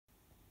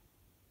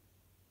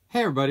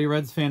Hey everybody,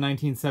 Reds Fan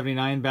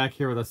 1979 back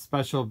here with a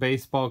special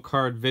baseball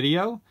card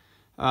video.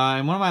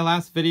 In one of my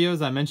last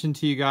videos, I mentioned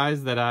to you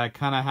guys that I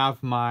kind of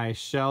have my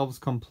shelves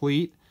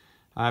complete.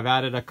 I've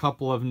added a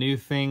couple of new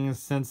things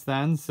since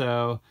then,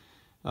 so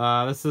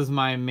this is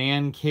my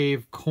man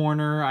cave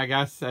corner, I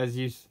guess, as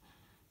you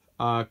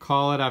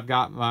call it. I've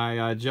got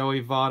my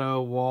Joey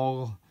Votto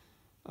wall,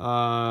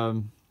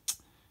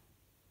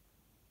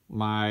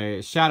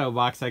 my shadow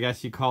box, I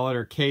guess you call it,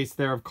 or case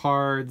there of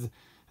cards.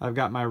 I've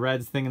got my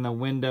Reds thing in the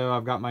window,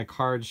 I've got my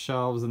card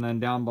shelves, and then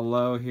down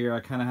below here I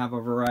kind of have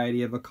a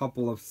variety of a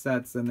couple of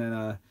sets and then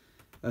a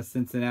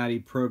Cincinnati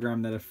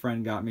program that a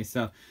friend got me.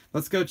 So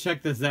let's go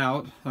check this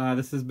out.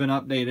 This has been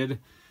updated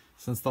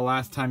since the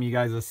last time you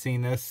guys have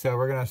seen this. So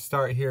we're going to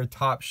start here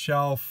top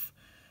shelf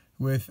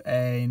with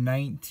a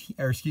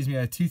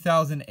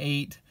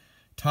 2008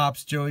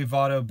 Topps Joey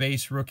Votto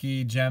base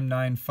rookie Gem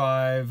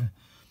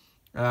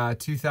 9.5.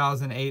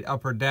 2008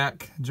 Upper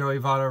Deck Joey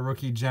Votto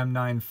rookie Gem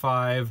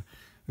 9.5.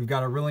 We've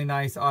got a really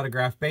nice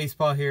autographed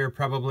baseball here,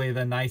 probably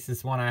the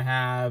nicest one I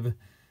have.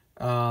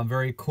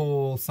 Very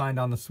cool, signed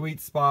on the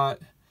sweet spot.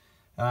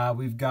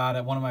 We've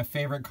got one of my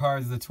favorite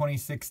cards, the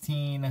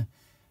 2016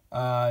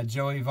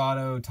 Joey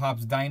Votto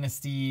Topps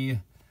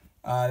Dynasty.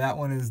 That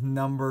one is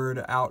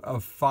numbered out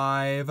of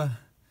 5.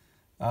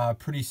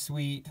 Pretty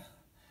sweet.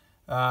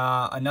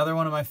 Another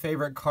one of my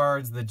favorite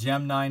cards, the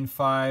Gem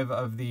 9.5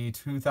 of the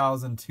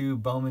 2002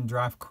 Bowman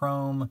Draft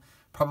Chrome.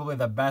 Probably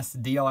the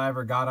best deal I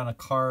ever got on a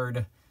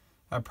card.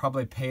 I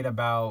probably paid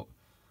about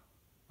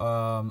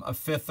a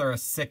fifth or a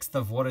sixth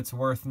of what it's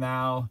worth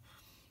now.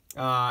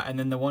 And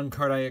then the one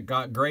card I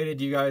got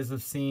graded, you guys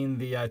have seen,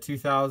 the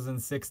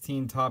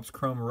 2016 Topps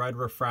Chrome Red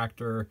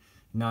Refractor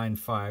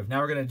 9.5.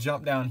 Now we're going to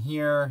jump down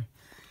here.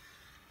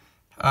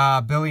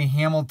 Billy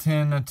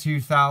Hamilton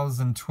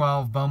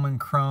 2012 Bowman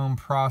Chrome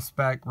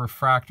Prospect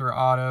Refractor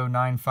Auto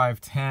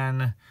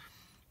 9.510.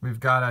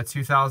 We've got a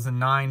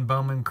 2009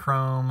 Bowman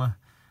Chrome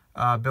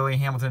Billy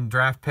Hamilton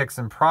Draft Picks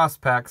and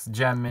Prospects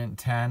Gem Mint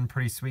 10.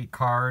 Pretty sweet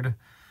card.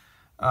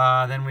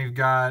 Then we've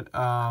got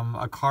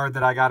a card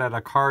that I got at a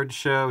card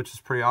show, which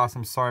is pretty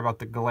awesome. Sorry about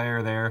the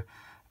glare there.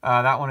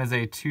 That one is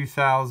a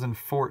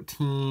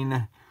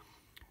 2014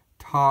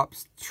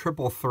 Topps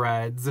Triple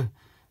Threads.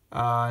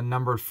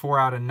 Numbered 4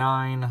 out of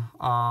 9,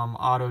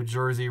 auto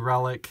jersey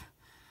relic.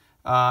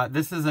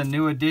 This is a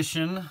new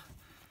addition,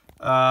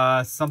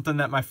 something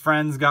that my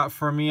friends got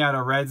for me at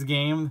a Reds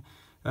game.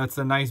 That's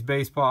a nice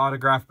baseball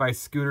autograph by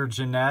Scooter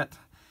Gennett.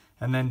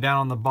 And then down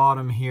on the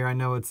bottom here, I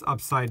know it's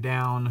upside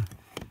down,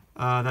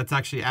 that's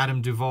actually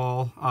Adam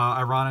Duvall.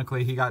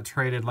 Ironically, he got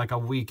traded like a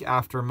week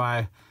after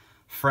my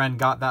friend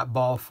got that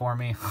ball for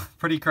me.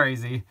 Pretty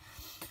crazy.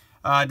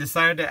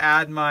 Decided to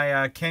add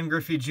my Ken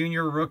Griffey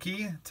Jr.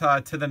 rookie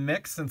to the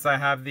mix, since I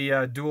have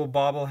the dual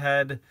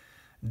bobblehead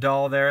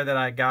doll there that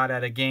I got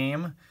at a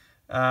game.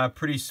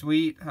 Pretty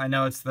sweet. I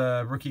know it's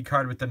the rookie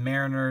card with the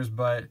Mariners,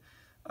 but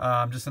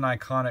just an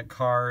iconic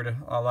card.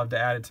 I love to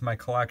add it to my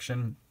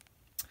collection.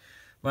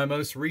 My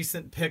most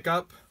recent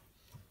pickup,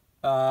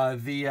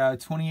 the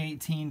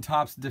 2018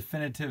 Topps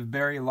Definitive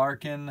Barry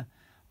Larkin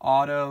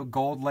Auto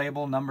Gold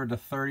Label, numbered to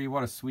 30.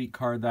 What a sweet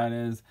card that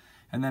is.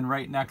 And then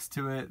right next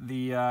to it,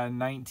 the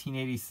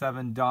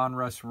 1987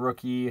 Donruss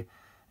Rookie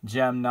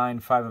Gem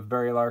 9.5 of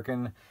Barry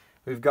Larkin.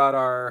 We've got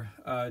our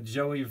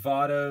Joey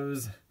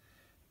Votto's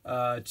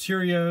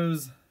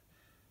Cheerios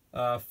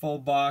full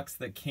box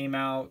that came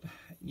out,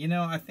 you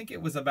know, I think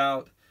it was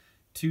about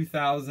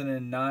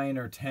 2009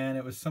 or 10.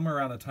 It was somewhere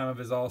around the time of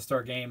his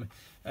All-Star game.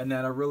 And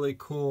then a really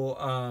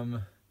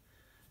cool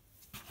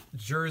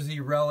jersey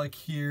relic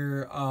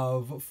here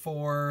of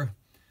 4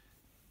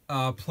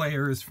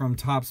 players from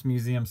Topps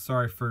Museum.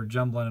 Sorry for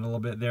jumbling it a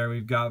little bit there.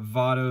 We've got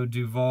Votto,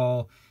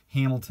 Duvall,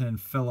 Hamilton, and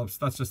Phillips.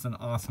 That's just an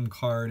awesome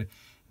card.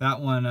 That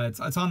one,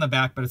 it's on the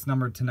back, but it's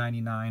numbered to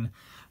 99.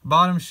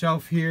 Bottom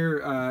shelf here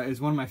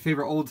is one of my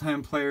favorite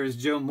old-time players,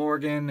 Joe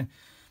Morgan.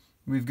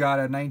 We've got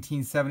a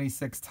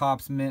 1976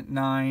 Topps Mint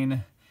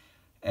 9,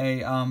 a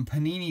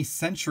Panini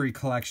Century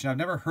Collection. I've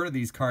never heard of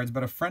these cards,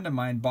 but a friend of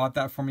mine bought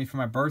that for me for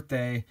my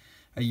birthday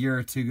a year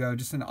or two ago.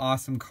 Just an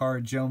awesome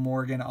card, Joe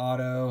Morgan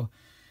auto.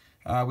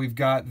 We've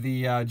got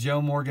the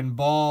Joe Morgan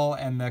ball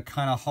and the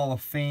kind of Hall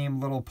of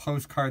Fame little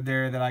postcard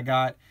there that I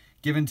got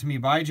given to me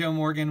by Joe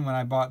Morgan when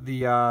I bought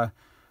the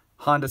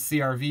Honda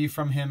CR-V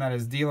from him at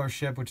his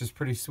dealership, which is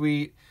pretty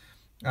sweet.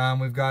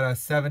 We've got a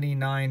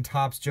 79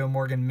 Topps Joe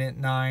Morgan Mint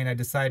 9. I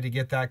decided to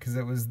get that because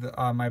it was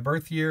my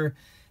birth year.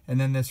 And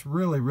then this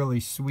really, really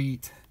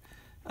sweet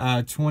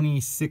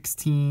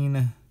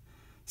 2016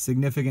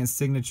 Significant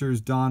Signatures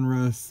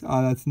Donruss.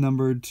 That's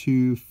numbered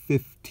to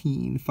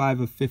 15, 5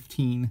 of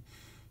 15.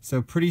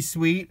 So pretty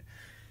sweet.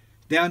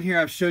 Down here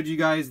I've showed you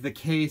guys the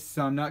case,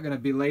 so I'm not going to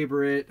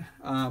belabor it,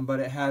 but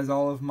it has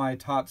all of my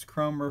Topps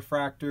Chrome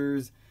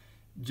refractors,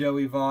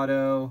 Joey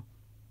Votto,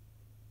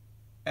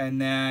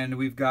 and then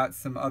we've got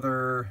some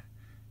other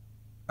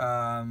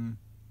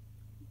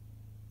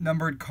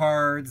numbered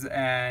cards,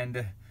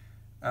 and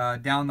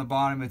down the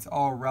bottom it's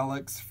all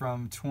relics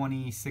from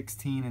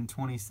 2016 and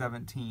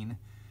 2017.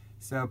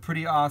 So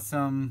pretty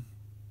awesome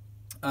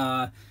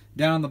Down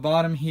on the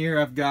bottom here,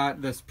 I've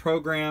got this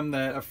program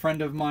that a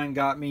friend of mine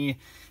got me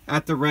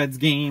at the Reds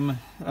game.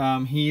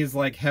 He's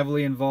like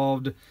heavily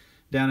involved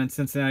down in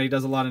Cincinnati,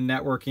 does a lot of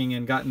networking,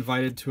 and got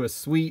invited to a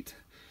suite.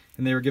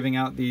 And they were giving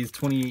out these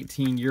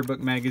 2018 yearbook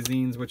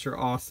magazines, which are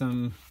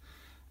awesome.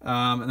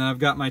 And then I've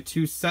got my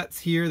 2 sets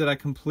here that I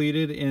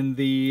completed in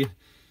the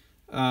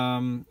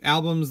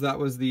albums. That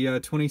was the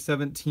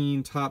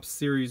 2017 Topps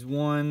Series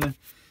 1.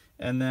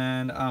 And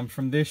then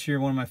from this year,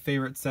 one of my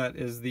favorite set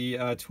is the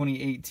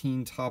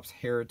 2018 Topps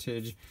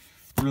Heritage.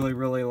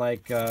 Really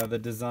like the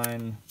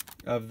design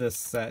of this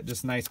set.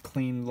 Just nice,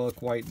 clean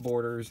look, white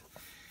borders.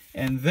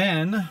 And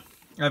then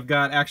I've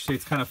got, actually,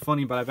 it's kind of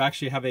funny, but I've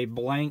actually have a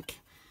blank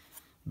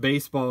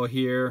baseball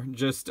here,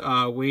 just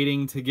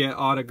waiting to get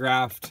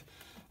autographed.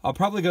 I'll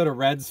probably go to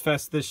Reds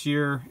Fest this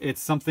year.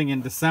 It's something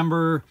in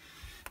December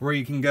where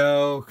you can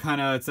go,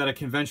 it's at a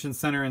convention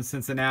center in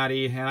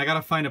Cincinnati, and I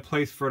gotta find a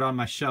place for it on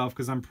my shelf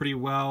because I'm pretty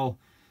well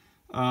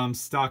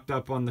stocked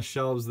up on the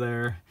shelves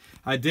there.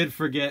 I did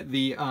forget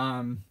the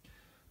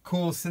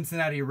cool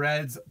Cincinnati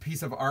Reds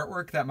piece of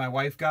artwork that my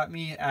wife got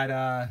me at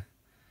a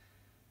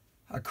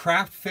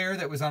craft fair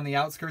that was on the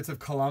outskirts of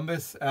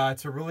Columbus.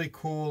 It's a really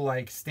cool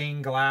like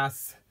stained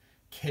glass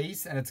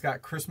case, and it's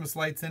got Christmas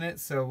lights in it,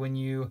 so when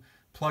you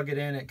plug it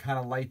in, it kind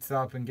of lights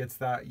up and gets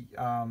that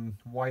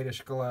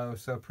whitish glow,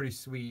 so pretty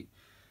sweet.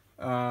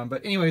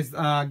 But anyways,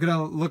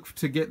 gonna look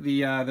to get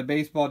the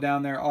baseball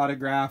down there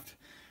autographed,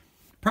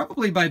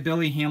 probably by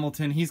Billy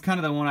Hamilton. He's kind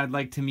of the one I'd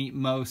like to meet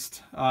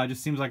most.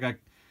 Just seems like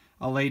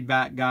a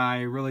laid-back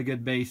guy, really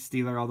good base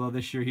stealer, although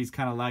this year he's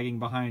kind of lagging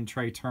behind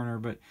Trey Turner.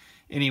 But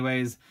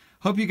anyways,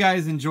 hope you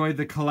guys enjoyed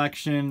the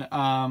collection.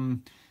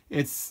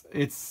 It's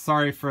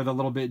sorry for the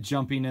little bit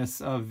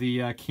jumpiness of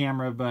the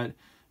camera, but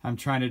I'm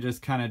trying to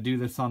just kind of do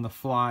this on the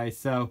fly.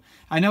 So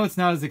I know it's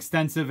not as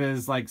extensive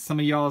as like some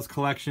of y'all's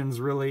collections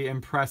really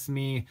impress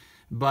me,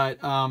 but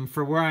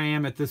for where I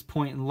am at this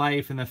point in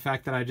life and the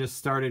fact that I just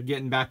started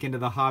getting back into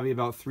the hobby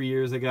about 3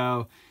 years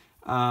ago,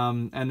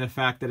 and the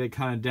fact that it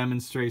kind of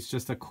demonstrates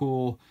just a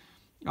cool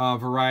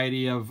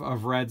variety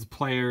of Reds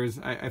players,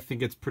 I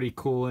think it's pretty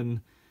cool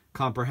and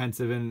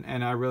comprehensive,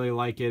 and I really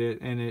like it,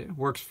 and it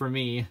works for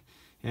me.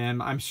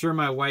 And I'm sure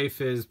my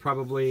wife is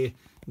probably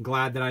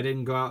glad that I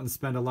didn't go out and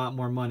spend a lot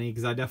more money,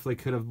 because I definitely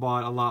could have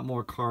bought a lot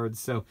more cards.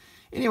 So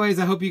anyways,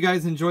 I hope you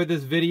guys enjoyed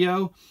this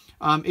video.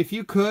 If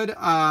you could,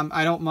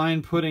 I don't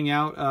mind putting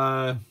out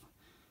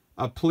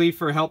a plea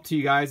for help to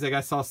you guys. I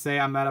guess I'll say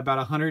I'm at about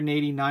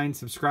 189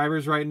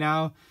 subscribers right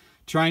now,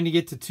 trying to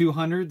get to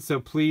 200.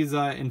 So please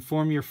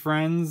inform your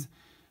friends.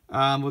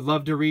 Would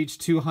love to reach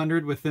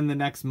 200 within the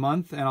next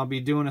month, and I'll be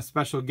doing a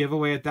special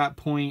giveaway at that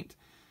point.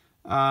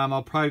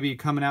 I'll probably be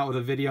coming out with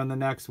a video in the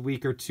next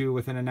week or two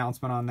with an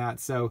announcement on that.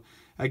 So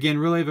again,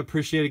 really have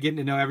appreciated getting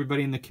to know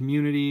everybody in the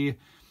community,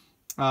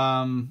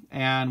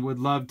 and would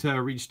love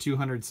to reach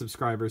 200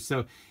 subscribers.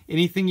 So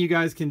anything you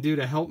guys can do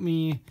to help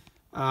me,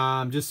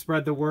 just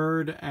spread the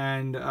word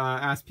and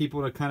ask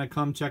people to kind of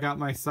come check out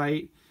my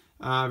site.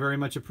 Very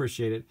much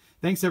appreciated.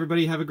 Thanks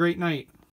everybody. Have a great night.